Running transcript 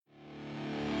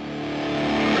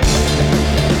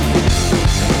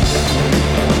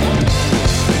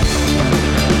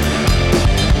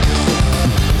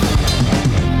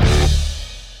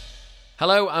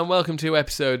Hello and welcome to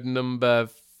episode number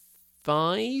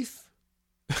 5?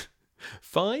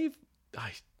 5?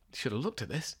 I should have looked at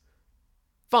this.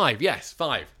 5, yes,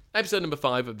 5. Episode number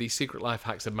 5 of the Secret Life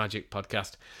Hacks of Magic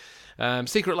podcast.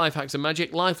 Secret Life Hacks of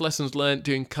Magic, life lessons learned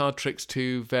doing card tricks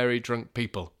to very drunk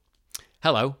people.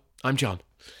 Hello, I'm John.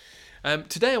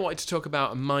 Today I wanted to talk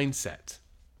about a mindset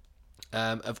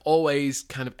of always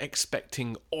kind of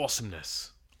expecting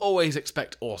awesomeness. Always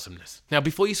expect awesomeness. Now,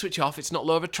 before you switch off, it's not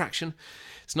law of attraction.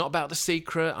 It's not about The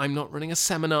Secret. I'm not running a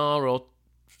seminar or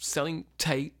selling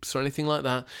tapes or anything like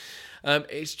that.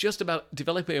 It's just about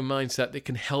developing a mindset that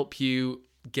can help you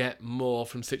get more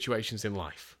from situations in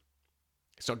life.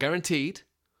 It's not guaranteed.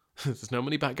 There's no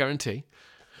money back guarantee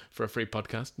for a free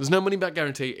podcast. There's no money back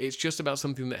guarantee. It's just about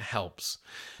something that helps.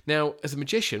 Now, as a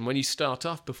magician, when you start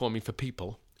off performing for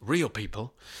people, real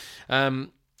people,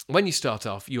 when you start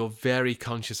off, you're very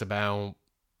conscious about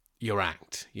your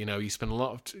act. You know, you spend a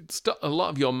lot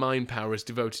of your mind power is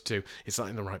devoted to, is that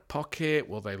in the right pocket?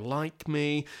 Will they like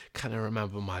me? Can I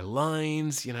remember my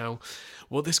lines? You know,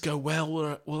 will this go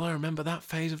well? Will I remember that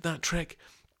phase of that trick?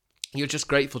 You're just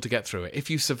grateful to get through it. If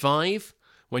you survive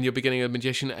when you're beginning a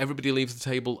magician, everybody leaves the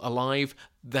table alive,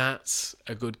 that's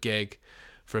a good gig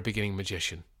for a beginning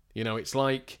magician. You know, it's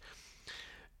like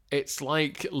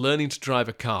learning to drive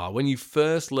a car. When you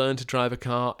first learn to drive a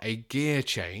car, a gear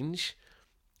change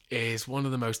is one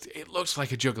of the most... It looks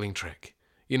like a juggling trick.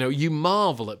 You know, you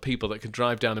marvel at people that can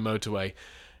drive down a motorway,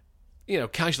 you know,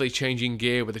 casually changing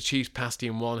gear with a cheese pasty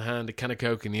in one hand, a can of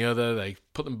Coke in the other. They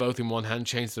put them both in one hand,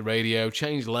 change the radio,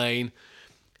 change lane,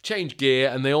 change gear,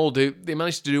 and they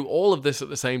manage to do all of this at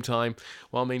the same time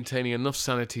while maintaining enough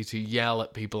sanity to yell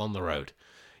at people on the road.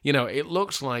 You know, it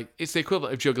looks like it's the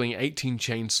equivalent of juggling 18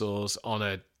 chainsaws on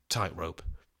a tightrope.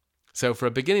 So for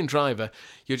a beginning driver,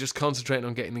 you're just concentrating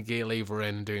on getting the gear lever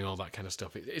in and doing all that kind of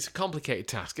stuff. It's a complicated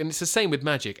task. And it's the same with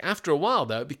magic. After a while,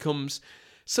 though, it becomes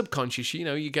subconscious. You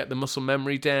know, you get the muscle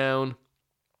memory down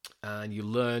and you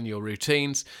learn your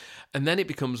routines. And then it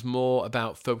becomes more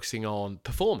about focusing on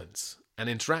performance and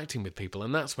interacting with people.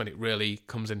 And that's when it really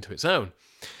comes into its own.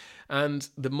 And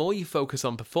the more you focus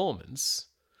on performance,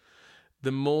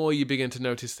 the more you begin to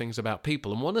notice things about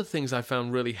people. And one of the things I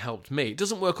found really helped me, it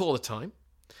doesn't work all the time,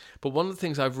 but one of the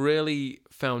things I've really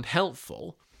found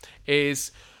helpful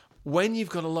is when you've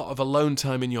got a lot of alone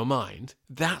time in your mind,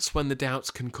 that's when the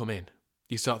doubts can come in.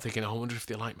 You start thinking, oh, I wonder if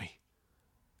they like me.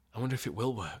 I wonder if it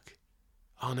will work.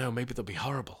 Oh no, maybe they'll be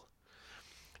horrible.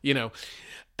 You know,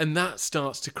 and that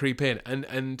starts to creep in.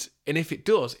 And if it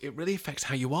does, it really affects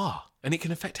how you are. And it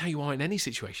can affect how you are in any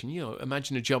situation. You know,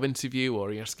 imagine a job interview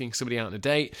or you're asking somebody out on a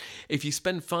date. If you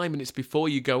spend 5 minutes before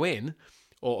you go in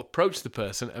or approach the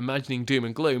person imagining doom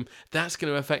and gloom, that's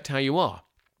going to affect how you are.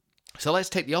 So let's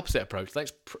take the opposite approach.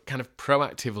 Let's kind of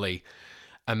proactively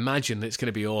imagine that it's going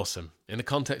to be awesome. In the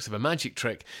context of a magic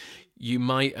trick, you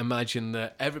might imagine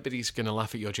that everybody's going to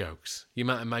laugh at your jokes. You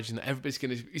might imagine that everybody's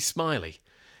going to be smiley.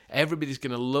 Everybody's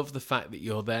going to love the fact that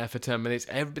you're there for 10 minutes.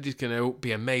 Everybody's going to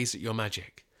be amazed at your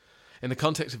magic. In the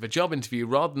context of a job interview,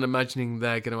 rather than imagining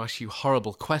they're going to ask you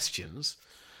horrible questions,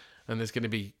 and you're going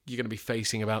to be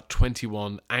facing about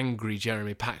 21 angry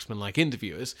Jeremy Paxman-like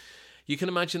interviewers, you can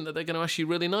imagine that they're going to ask you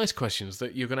really nice questions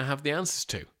that you're going to have the answers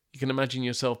to. You can imagine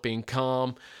yourself being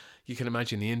calm. You can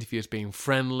imagine the interviewers being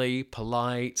friendly,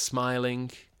 polite, smiling.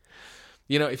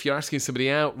 You know, if you're asking somebody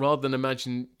out, rather than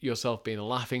imagine yourself being a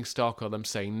laughingstock or them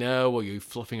saying no or you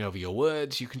fluffing over your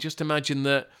words, you can just imagine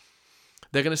that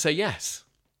they're going to say yes.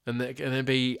 And they're going to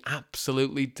be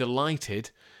absolutely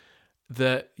delighted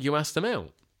that you asked them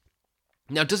out.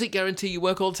 Now, does it guarantee you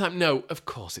work all the time? No, of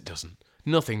course it doesn't.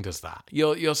 Nothing does that.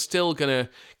 You're still going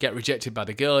to get rejected by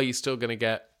the girl. You're still going to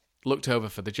get looked over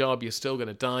for the job. You're still going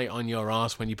to die on your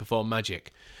arse when you perform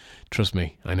magic. Trust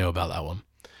me, I know about that one.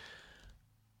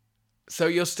 So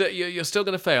you're still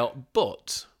going to fail.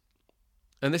 But,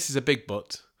 and this is a big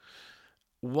but,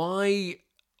 why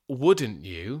wouldn't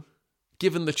you,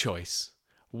 given the choice,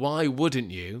 why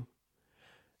wouldn't you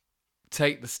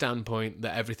take the standpoint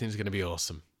that everything's going to be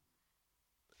awesome?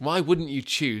 Why wouldn't you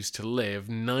choose to live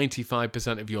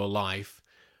 95% of your life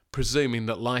presuming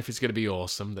that life is going to be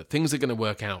awesome, that things are going to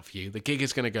work out for you, the gig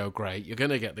is going to go great, you're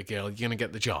going to get the girl, you're going to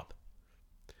get the job?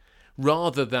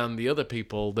 Rather than the other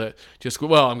people that just go,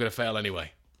 well, I'm going to fail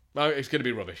anyway. Oh, it's going to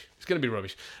be rubbish. It's going to be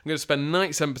rubbish. I'm going to spend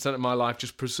 97% of my life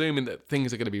just presuming that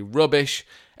things are going to be rubbish,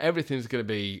 everything's going to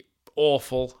be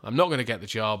awful, I'm not going to get the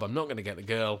job, I'm not going to get the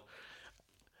girl,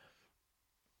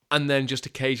 and then just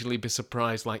occasionally be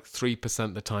surprised like 3%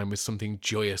 of the time with something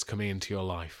joyous coming into your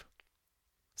life.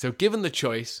 So given the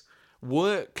choice,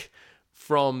 work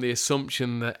from the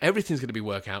assumption that everything's going to be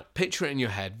worked out, picture it in your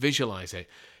head, visualize it,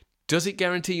 Does it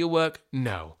guarantee your work?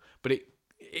 No. But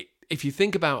if you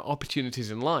think about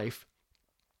opportunities in life,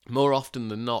 more often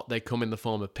than not, they come in the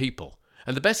form of people.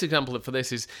 And the best example for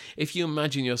this is if you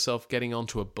imagine yourself getting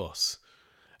onto a bus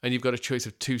and you've got a choice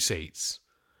of 2 seats.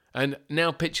 And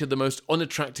now picture the most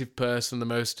unattractive person, the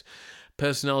most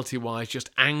personality-wise, just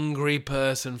angry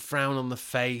person, frown on the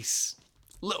face,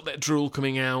 a little bit of drool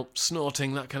coming out,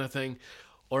 snorting, that kind of thing.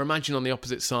 Or imagine on the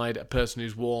opposite side a person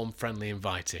who's warm, friendly,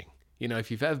 inviting. You know,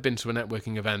 if you've ever been to a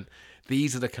networking event,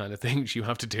 these are the kind of things you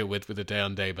have to deal with a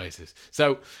day-on-day basis.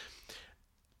 So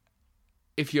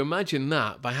if you imagine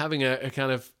that, by having a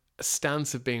kind of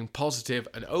stance of being positive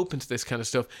and open to this kind of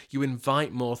stuff, you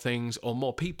invite more things or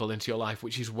more people into your life,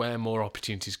 which is where more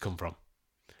opportunities come from.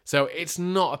 So it's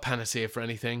not a panacea for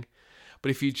anything,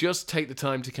 but if you just take the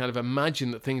time to kind of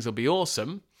imagine that things will be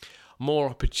awesome,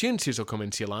 more opportunities will come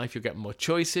into your life, you'll get more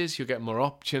choices, you'll get more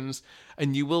options,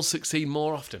 and you will succeed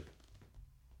more often.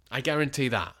 I guarantee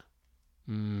that.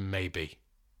 Maybe.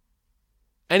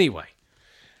 Anyway,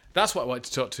 that's what I wanted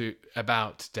to talk to you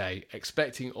about today.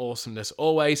 Expecting awesomeness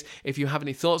always. If you have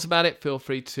any thoughts about it, feel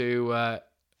free to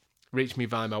reach me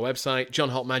via my website,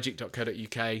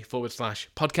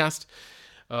 johnholtmagic.co.uk/podcast,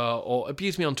 or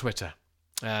abuse me on Twitter.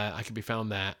 I can be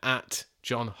found there at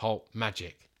John Holt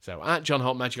Magic. So at John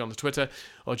Holt Magic on the Twitter,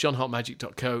 or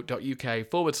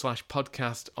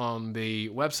johnholtmagic.co.uk/podcast on the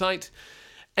website.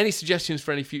 Any suggestions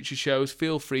for any future shows,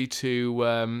 feel free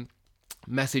to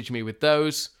message me with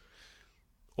those.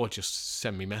 Or just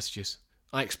send me messages.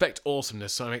 I expect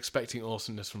awesomeness, so I'm expecting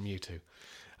awesomeness from you too.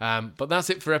 But that's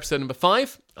it for episode number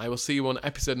 5. I will see you on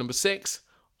episode number 6,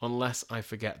 unless I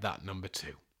forget that number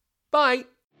 2. Bye!